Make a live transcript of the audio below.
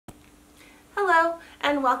Hello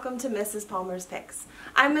and welcome to Mrs. Palmer's Picks.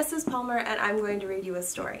 I'm Mrs. Palmer and I'm going to read you a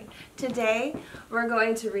story. Today we're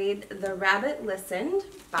going to read The Rabbit Listened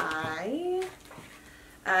by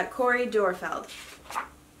Cori Doerrfeld.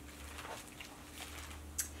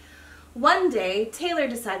 One day Taylor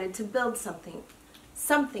decided to build something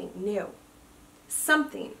new,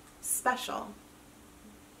 something special.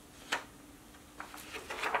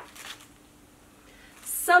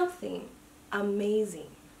 Something amazing.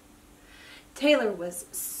 Taylor was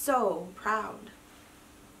so proud.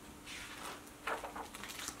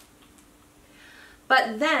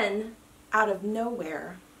 But then, out of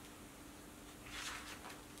nowhere,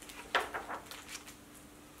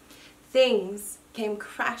 things came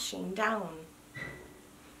crashing down.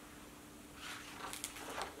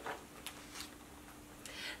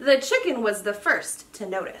 The chicken was the first to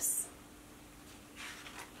notice.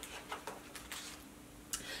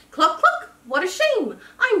 Cluck, cluck, what a shame.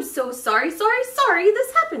 I'm so sorry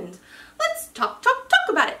this happened. Let's talk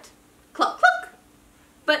about it. Cluck, cluck.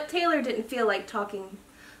 But Taylor didn't feel like talking,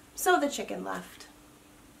 so the chicken left.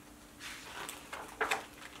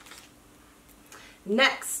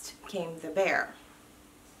 Next came the bear.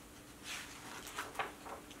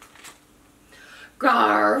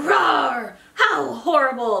 Grar, rar, how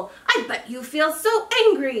horrible. I bet you feel so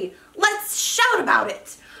angry. Let's shout about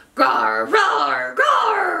it. Grar, rar,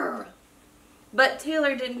 grar. But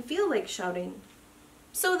Taylor didn't feel like shouting,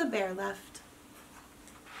 so the bear left.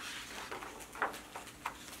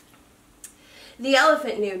 The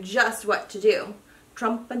elephant knew just what to do.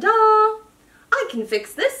 Trump-a-da! I can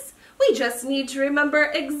fix this. We just need to remember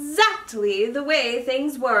exactly the way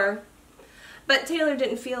things were. But Taylor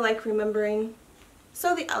didn't feel like remembering,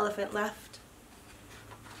 so the elephant left.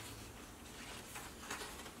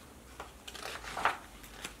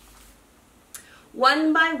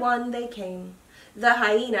 One by one they came. The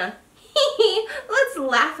hyena, hee, let's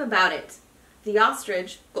laugh about it. The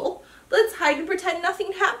ostrich, gulp, let's hide and pretend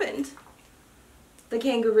nothing happened. The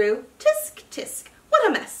kangaroo, tisk, tisk, what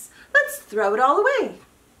a mess, let's throw it all away.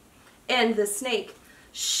 And the snake,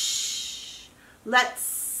 shh,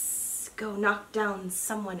 let's go knock down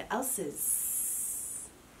someone else's.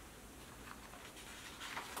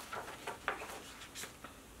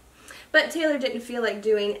 But Taylor didn't feel like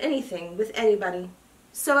doing anything with anybody,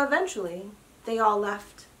 so eventually they all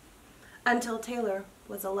left, until Taylor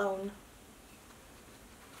was alone.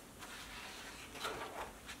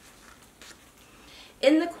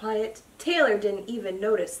 In the quiet, Taylor didn't even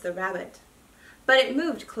notice the rabbit, but it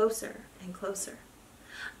moved closer and closer,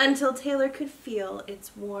 until Taylor could feel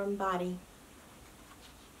its warm body.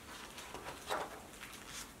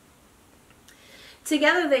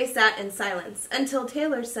 Together they sat in silence, until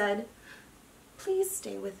Taylor said, "Please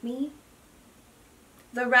stay with me."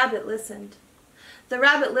 The rabbit listened. The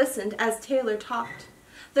rabbit listened as Taylor talked.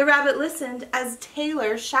 The rabbit listened as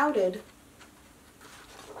Taylor shouted.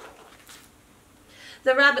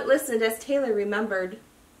 The rabbit listened as Taylor remembered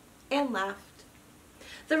and laughed.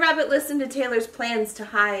 The rabbit listened to Taylor's plans to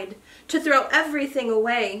hide, to throw everything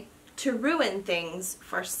away, to ruin things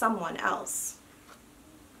for someone else.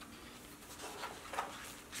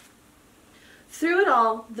 Through it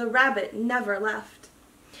all, the rabbit never left.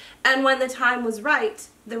 And when the time was right,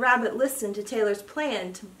 the rabbit listened to Taylor's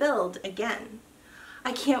plan to build again.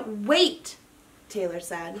 "I can't wait," Taylor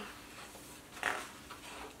said.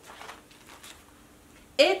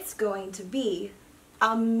 "It's going to be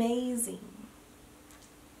amazing."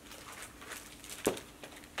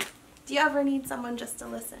 Do you ever need someone just to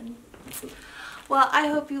listen? Well, I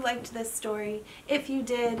hope you liked this story. If you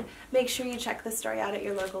did, make sure you check this story out at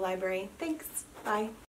your local library. Thanks. Bye.